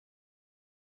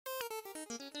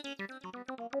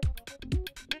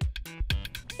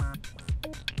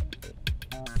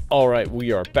All right,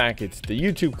 we are back. It's the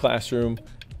YouTube classroom.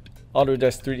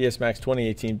 Autodesk 3ds Max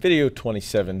 2018 video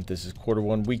 27. This is quarter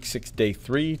 1, week 6, day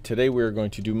 3. Today we are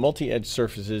going to do multi-edge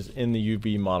surfaces in the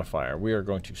UV modifier. We are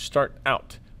going to start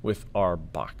out with our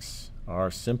box, our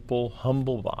simple,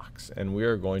 humble box, and we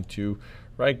are going to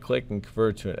right-click and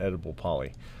convert to an editable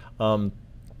poly. You're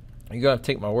gonna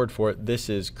take my word for it. This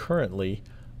is currently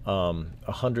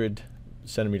 100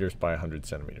 centimeters by 100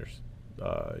 centimeters.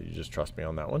 You just trust me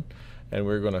on that one. And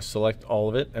we're going to select all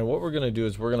of it. And what we're going to do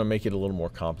is we're going to make it a little more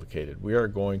complicated. We are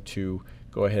going to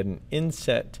go ahead and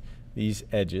inset these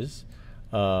edges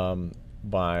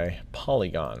by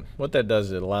Polygon. What that does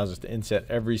is it allows us to inset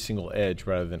every single edge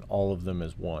rather than all of them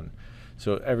as one.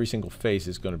 So every single face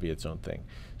is going to be its own thing.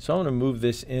 So I'm going to move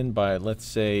this in by, let's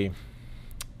say,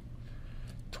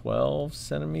 12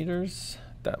 centimeters.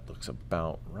 That looks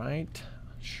about right.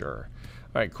 Sure.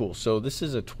 All right, cool. So this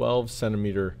is a 12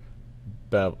 centimeter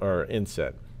or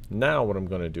inset. Now what I'm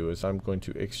going to do is I'm going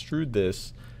to extrude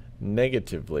this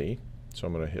negatively. So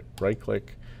I'm going to hit right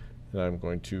click and I'm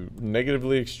going to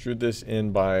negatively extrude this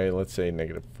in by, let's say,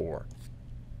 -4.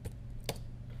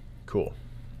 Cool.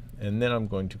 And then I'm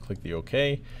going to click the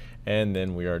OK, and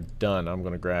then we are done. I'm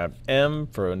going to grab M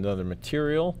for another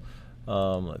material.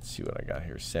 Let's see what I got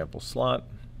here. Sample slot.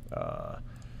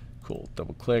 Cool.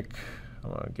 Double click. I'm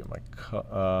going to get my,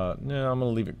 no, I'm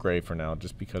going to leave it gray for now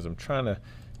just because I'm trying to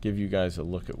give you guys a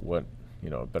look at what,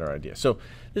 a better idea. So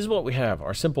this is what we have,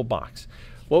 our simple box.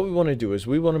 What we want to do is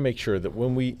we want to make sure that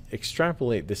when we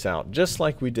extrapolate this out, just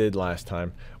like we did last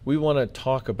time, we want to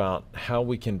talk about how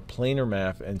we can planar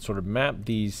map and sort of map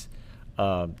these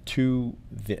to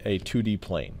a 2D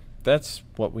plane. That's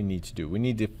what we need to do. We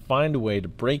need to find a way to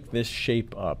break this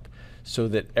shape up so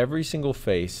that every single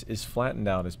face is flattened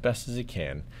out as best as it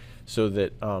can, so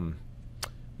that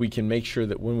we can make sure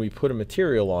that when we put a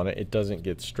material on it, it doesn't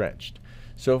get stretched.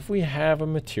 So if we have a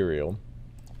material,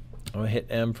 I'm going to hit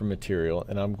M for material,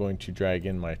 and I'm going to drag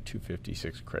in my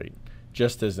 256 crate,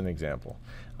 just as an example.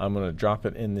 I'm going to drop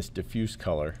it in this diffuse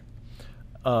color.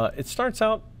 It starts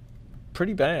out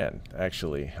pretty bad,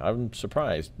 actually. I'm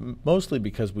surprised, mostly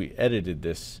because we edited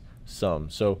this some.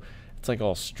 So it's like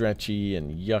all stretchy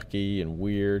and yucky and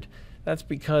weird. That's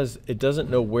because it doesn't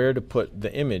know where to put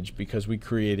the image because we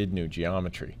created new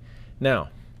geometry. Now,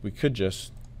 we could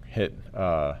just hit,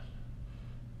 throw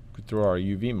our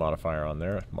UV modifier on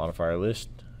there, modifier list,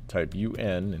 type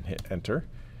UN and hit enter.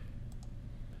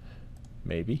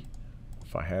 Maybe.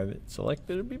 If I had it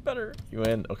selected, it'd be better.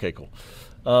 UN, okay, cool.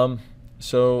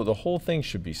 So the whole thing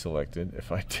should be selected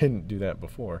if I didn't do that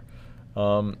before.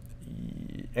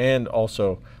 And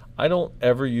also, I don't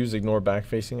ever use ignore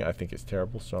backfacing. I think it's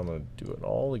terrible, so I'm going to do it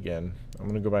all again. I'm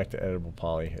going to go back to editable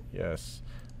poly, hit yes,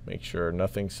 make sure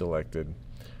nothing's selected,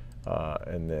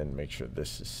 and then make sure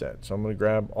this is set. So I'm going to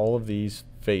grab all of these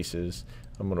faces,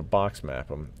 I'm going to box map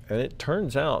them, and it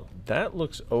turns out that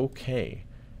looks okay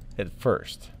at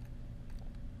first.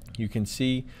 You can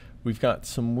see we've got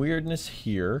some weirdness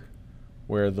here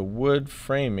where the wood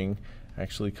framing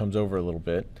actually comes over a little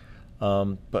bit.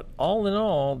 But all in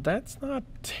all, that's not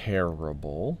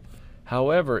terrible.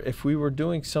 However, if we were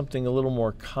doing something a little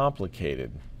more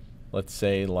complicated, let's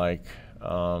say like,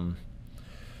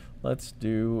 let's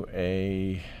do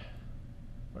a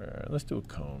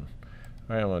cone.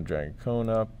 All right, I'm going to drag a cone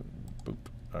up. Boop.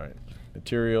 All right,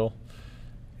 material,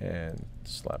 and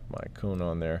slap my cone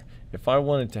on there. If I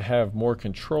wanted to have more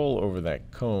control over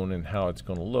that cone and how it's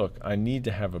going to look, I need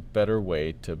to have a better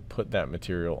way to put that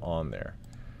material on there.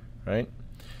 Right?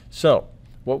 So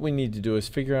what we need to do is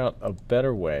figure out a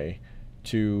better way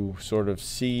to sort of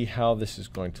see how this is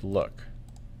going to look.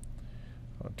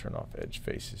 I'll turn off edge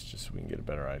faces just so we can get a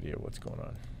better idea of what's going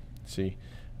on. See,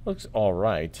 looks all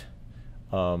right,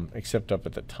 except up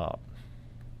at the top.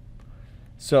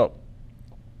 So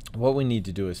what we need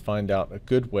to do is find out a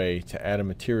good way to add a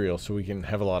material so we can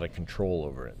have a lot of control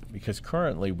over it, because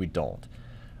currently we don't.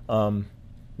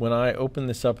 When I open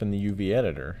this up in the UV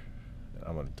editor,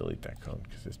 I'm going to delete that cone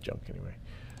because it's junk anyway.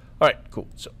 All right, cool.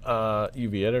 So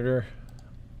UV editor,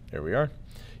 there we are.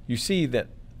 You see that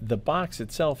the box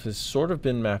itself has sort of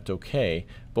been mapped okay,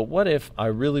 but what if I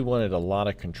really wanted a lot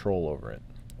of control over it?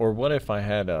 Or what if I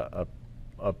had a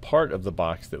part of the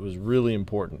box that was really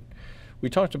important? We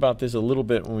talked about this a little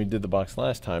bit when we did the box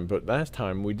last time, but last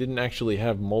time we didn't actually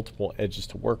have multiple edges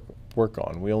to work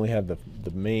on. We only had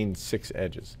the main 6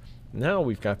 edges. Now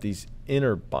we've got these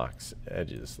inner box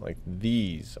edges, like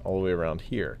these, all the way around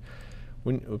here.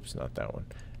 Oops, not that one.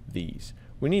 These.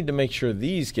 We need to make sure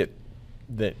these get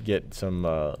that get some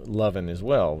loving as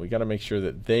well. We got to make sure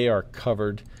that they are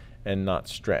covered and not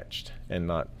stretched and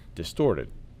not distorted.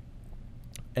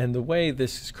 And the way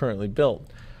this is currently built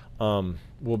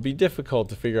will be difficult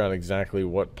to figure out exactly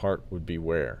what part would be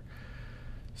where.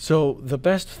 So the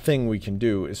best thing we can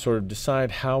do is sort of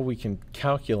decide how we can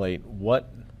calculate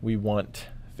what we want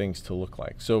things to look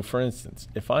like. So for instance,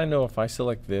 if I know if I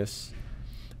select this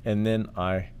and then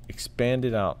I expand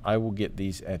it out, I will get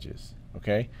these edges.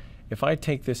 Okay? If I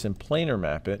take this and planar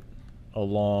map it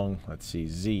along, let's see,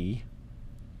 Z,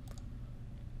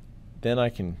 then I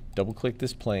can double click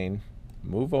this plane,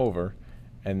 move over,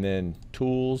 and then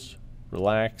Tools,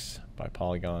 Relax by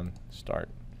Polygon, Start,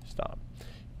 Stop.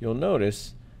 You'll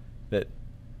notice that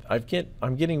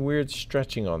I'm getting weird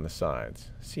stretching on the sides.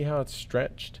 See how it's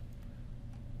stretched?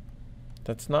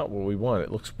 That's not what we want.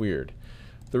 It looks weird.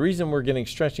 The reason we're getting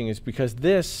stretching is because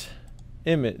this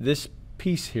image, this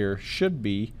piece here should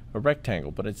be a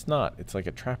rectangle, but it's not. It's like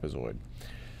a trapezoid.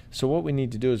 So what we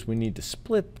need to do is we need to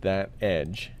split that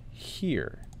edge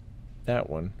here, that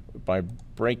one, by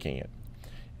breaking it.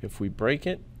 If we break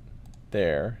it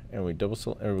there and we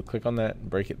we click on that and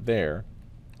break it there,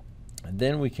 and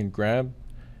then we can grab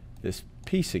this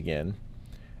piece again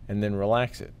and then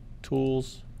relax it.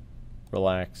 Tools,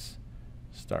 Relax,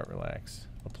 Start, Relax,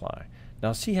 Apply.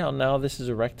 Now see how now this is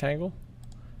a rectangle?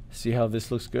 See how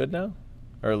this looks good now?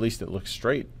 Or at least it looks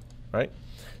straight, right?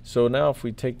 So now if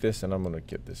we take this, and I'm going to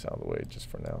get this out of the way just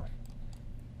for now.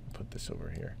 Put this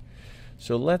over here.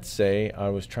 So let's say I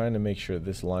was trying to make sure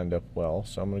this lined up well.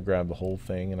 So I'm going to grab the whole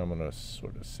thing and I'm going to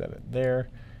sort of set it there.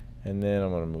 And then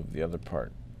I'm going to move the other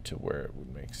part to where it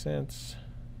would make sense.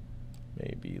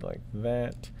 Maybe like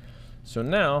that. So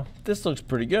now this looks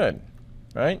pretty good,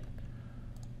 right?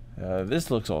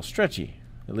 This looks all stretchy.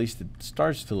 At least it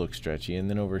starts to look stretchy. And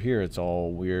then over here it's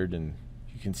all weird and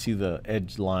you can see the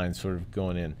edge line sort of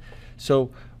going in.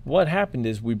 So what happened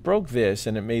is we broke this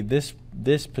and it made this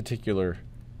particular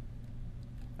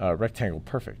rectangle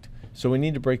perfect. So we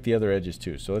need to break the other edges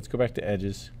too. So let's go back to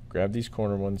edges, grab these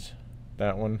corner ones,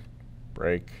 that one,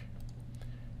 break,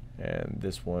 and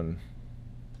this one,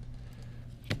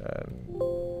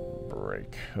 and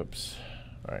break. Oops.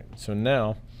 All right, so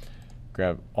now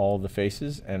grab all the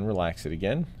faces and relax it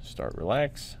again. Start,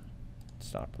 relax,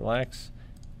 stop, relax.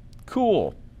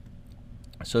 Cool.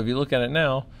 So if you look at it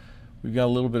now, we've got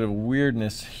a little bit of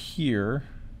weirdness here,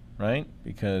 right?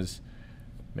 Because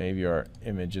maybe our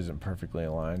image isn't perfectly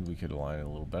aligned. We could align it a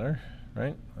little better,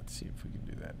 right? Let's see if we can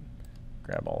do that.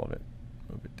 Grab all of it,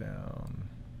 move it down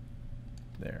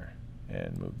there,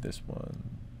 and move this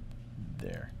one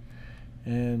there,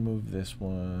 and move this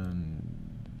one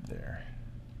there.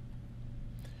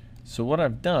 So what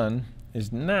I've done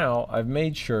is now I've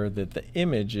made sure that the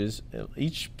images,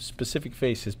 each specific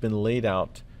face has been laid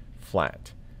out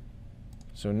flat.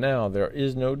 So now there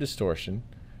is no distortion.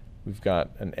 We've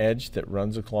got an edge that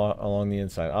runs along the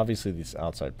inside. Obviously this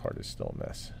outside part is still a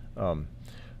mess.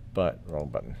 But wrong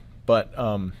button. But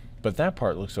that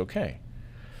part looks okay.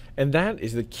 And that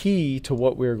is the key to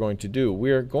what we're going to do.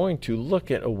 We are going to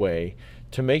look at a way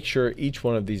to make sure each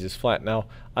one of these is flat. Now,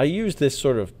 I use this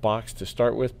sort of box to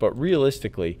start with, but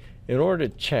realistically, in order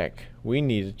to check, we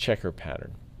need a checker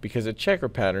pattern, because a checker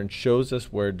pattern shows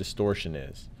us where distortion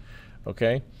is.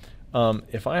 Okay?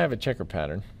 If I have a checker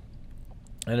pattern,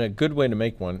 and a good way to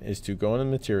make one is to go in the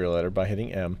material editor by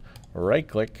hitting M,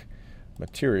 right-click,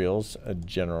 Materials,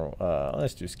 General,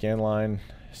 let's do Scanline,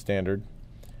 Standard,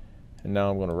 and now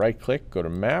I'm going to right-click, go to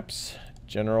Maps,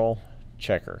 General,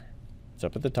 Checker. It's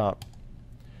up at the top.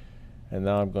 And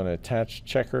now I'm going to attach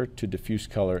checker to diffuse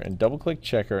color and double-click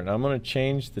checker, and I'm going to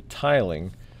change the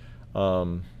tiling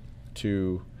to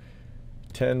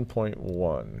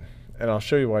 10.1. And I'll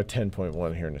show you why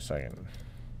 10.1 here in a second.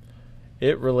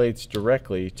 It relates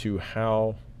directly to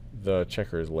how the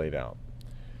checker is laid out.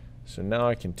 So now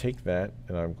I can take that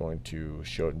and I'm going to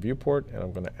show it in viewport and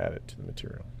I'm going to add it to the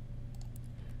material.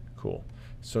 Cool.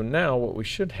 So now what we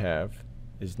should have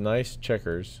is nice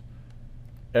checkers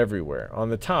everywhere. On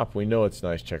the top we know it's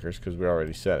nice checkers because we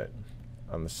already set it.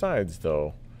 On the sides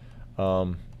though,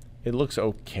 it looks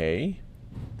okay.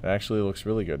 It actually looks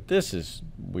really good. This is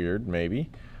weird maybe.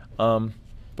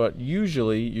 But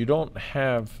usually you don't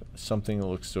have something that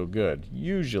looks so good.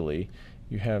 Usually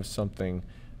you have something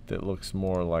that looks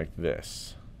more like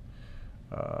this.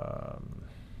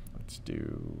 Let's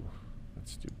do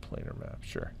planar map,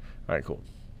 sure. All right, cool.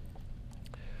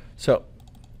 So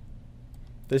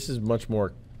this is much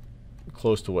more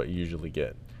close to what you usually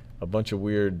get. A bunch of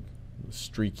weird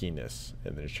streakiness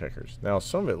in their checkers. Now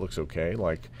some of it looks okay,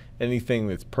 like anything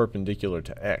that's perpendicular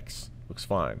to X looks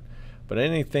fine. But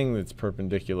anything that's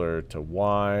perpendicular to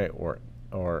Y or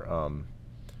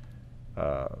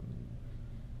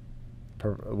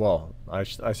well, I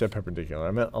said perpendicular.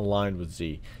 I meant aligned with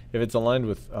Z. If it's aligned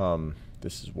with,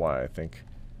 this is Y, I think.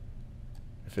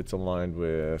 If it's aligned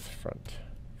with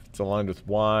if it's aligned with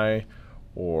Y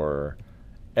or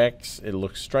X, it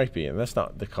looks stripy, and that's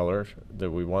not the color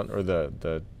that we want, or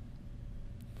the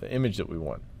image that we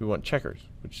want. We want checkers,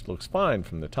 which looks fine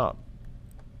from the top.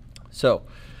 So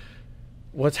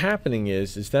what's happening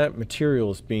is that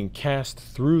material is being cast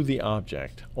through the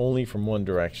object only from one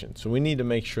direction. So we need to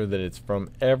make sure that it's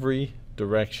from every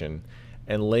direction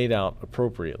and laid out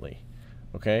appropriately.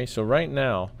 Okay, so right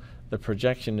now the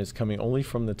projection is coming only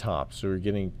from the top, so we're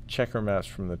getting checker maps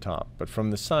from the top, but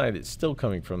from the side it's still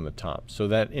coming from the top, so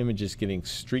that image is getting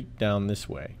streaked down this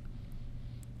way.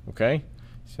 Okay,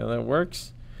 see how that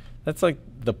works? That's like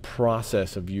the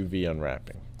process of UV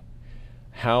unwrapping.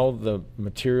 How the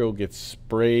material gets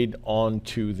sprayed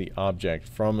onto the object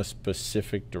from a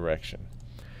specific direction.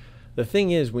 The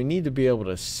thing is, we need to be able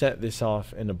to set this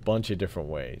off in a bunch of different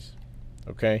ways.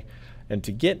 Okay, and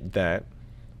to get that,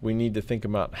 we need to think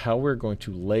about how we're going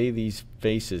to lay these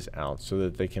faces out so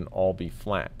that they can all be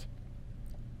flat.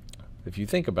 If you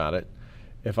think about it,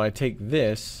 if I take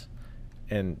this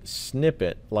and snip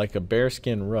it like a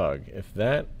bearskin rug, if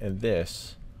that and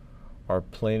this are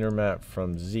planar map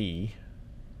from Z,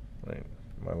 right?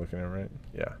 Am I looking at it right?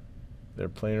 Yeah. They're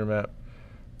planar map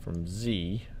from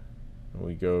Z, and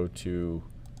we go to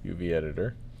UV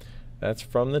editor. That's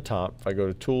from the top. If I go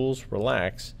to tools,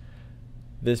 relax,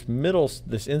 this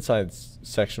inside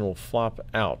section will flop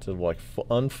out. It'll like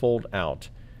unfold out,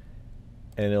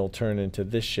 and it'll turn into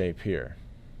this shape here.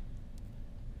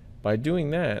 By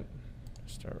doing that,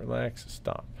 start, relax,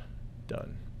 stop,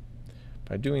 done.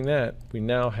 By doing that, we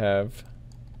now have,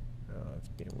 oh, that's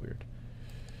being weird.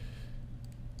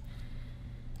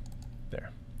 There.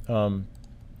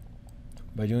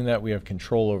 By doing that, we have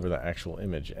control over the actual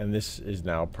image, and this is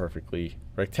now perfectly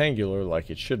rectangular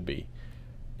like it should be.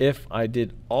 If I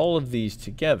did all of these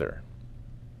together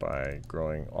by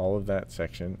growing all of that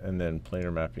section and then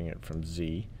planar mapping it from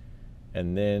Z,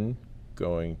 and then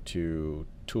going to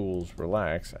tools,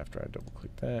 relax, after I double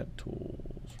click that,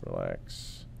 tools,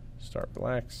 relax, start,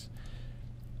 relax,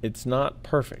 it's not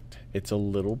perfect. It's a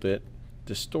little bit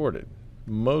distorted.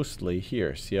 Mostly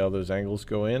here. See how those angles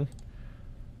go in?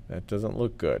 That doesn't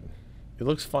look good. It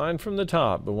looks fine from the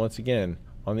top, but once again,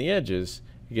 on the edges,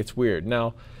 it gets weird.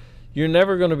 Now, you're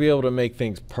never going to be able to make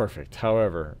things perfect.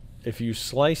 However, if you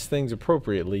slice things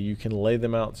appropriately, you can lay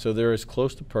them out so they're as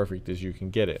close to perfect as you can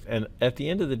get it. And at the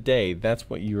end of the day, that's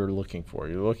what you're looking for.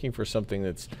 You're looking for something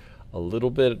that's a little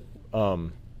bit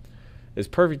as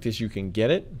perfect as you can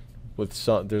get it. With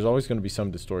some, there's always going to be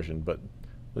some distortion, but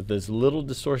with as little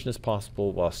distortion as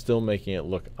possible while still making it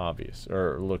look obvious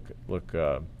or look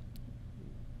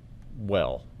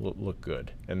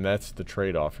good. And that's the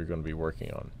trade-off you're going to be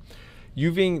working on.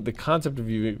 UVing, the concept of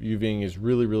UVing is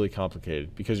really, really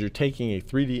complicated because you're taking a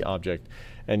 3D object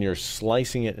and you're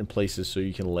slicing it in places so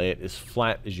you can lay it as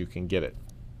flat as you can get it.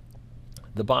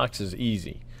 The box is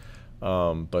easy,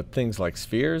 but things like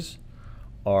spheres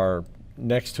are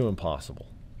next to impossible.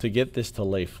 To get this to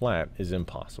lay flat is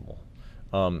impossible.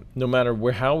 No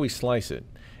matter how we slice it,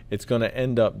 it's going to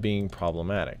end up being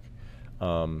problematic.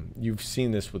 You've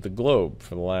seen this with the globe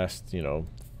for the last,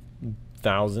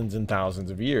 thousands and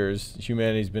thousands of years.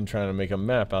 Humanity's been trying to make a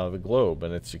map out of the globe,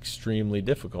 and it's extremely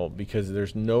difficult because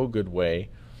there's no good way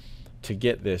to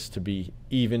get this to be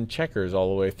even checkers all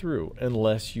the way through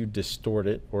unless you distort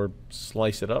it or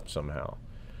slice it up somehow.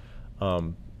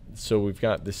 So we've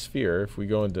got this sphere. If we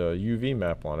go into a UV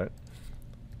map on it,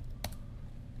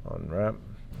 unwrap,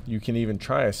 you can even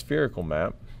try a spherical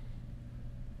map.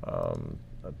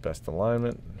 Best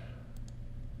alignment.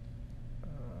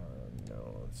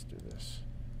 Let's do this.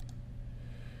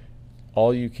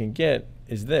 All you can get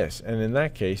is this, and in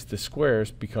that case the squares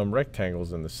become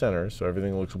rectangles in the center, so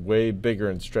everything looks way bigger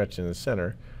and stretched in the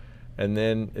center, and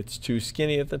then it's too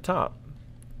skinny at the top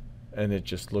and it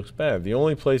just looks bad. The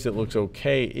only place it looks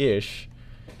okay-ish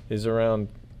is around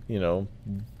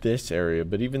this area,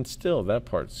 but even still that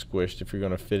part's squished if you're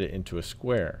going to fit it into a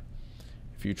square.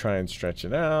 If you try and stretch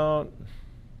it out,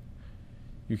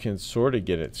 you can sort of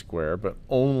get it square, but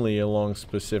only along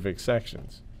specific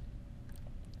sections.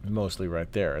 Mostly right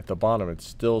there. At the bottom, it's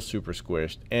still super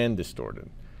squished and distorted.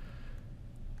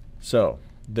 So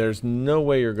there's no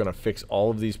way you're going to fix all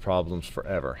of these problems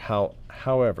forever.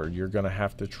 However, you're going to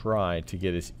have to try to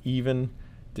get as even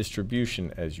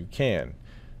distribution as you can.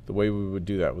 The way we would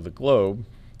do that with a globe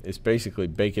is basically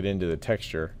bake it into the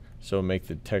texture, so make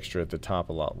the texture at the top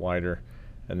a lot wider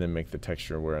and then make the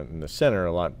texture where in the center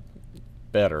a lot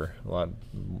better, a lot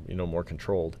more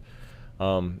controlled,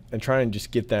 and try and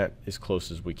just get that as close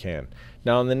as we can.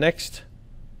 Now in the next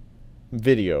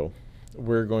video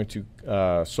we're going to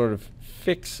sort of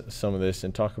fix some of this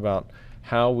and talk about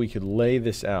how we could lay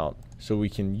this out so we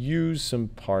can use some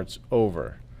parts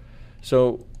over.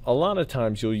 So a lot of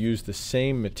times you'll use the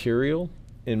same material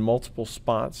in multiple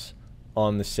spots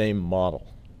on the same model.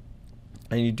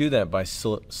 And you do that by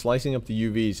slicing up the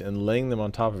UVs and laying them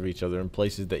on top of each other in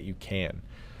places that you can.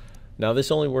 Now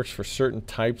this only works for certain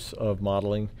types of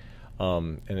modeling,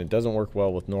 and it doesn't work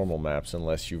well with normal maps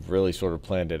unless you've really sort of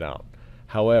planned it out.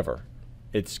 However,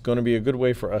 it's going to be a good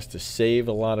way for us to save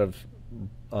a lot of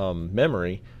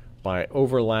memory by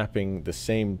overlapping the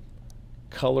same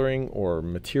coloring or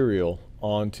material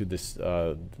onto this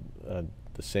the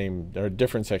same or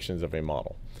different sections of a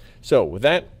model. So with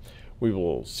that, we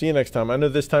will see you next time. I know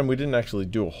this time we didn't actually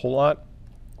do a whole lot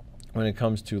when it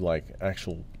comes to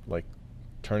actual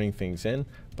turning things in,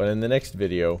 but in the next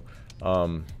video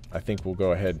I think we'll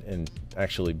go ahead and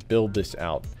actually build this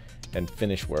out and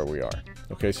finish where we are.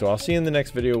 Okay, so I'll see you in the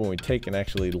next video when we take and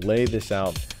actually lay this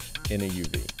out in a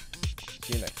UV.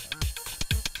 See you next time.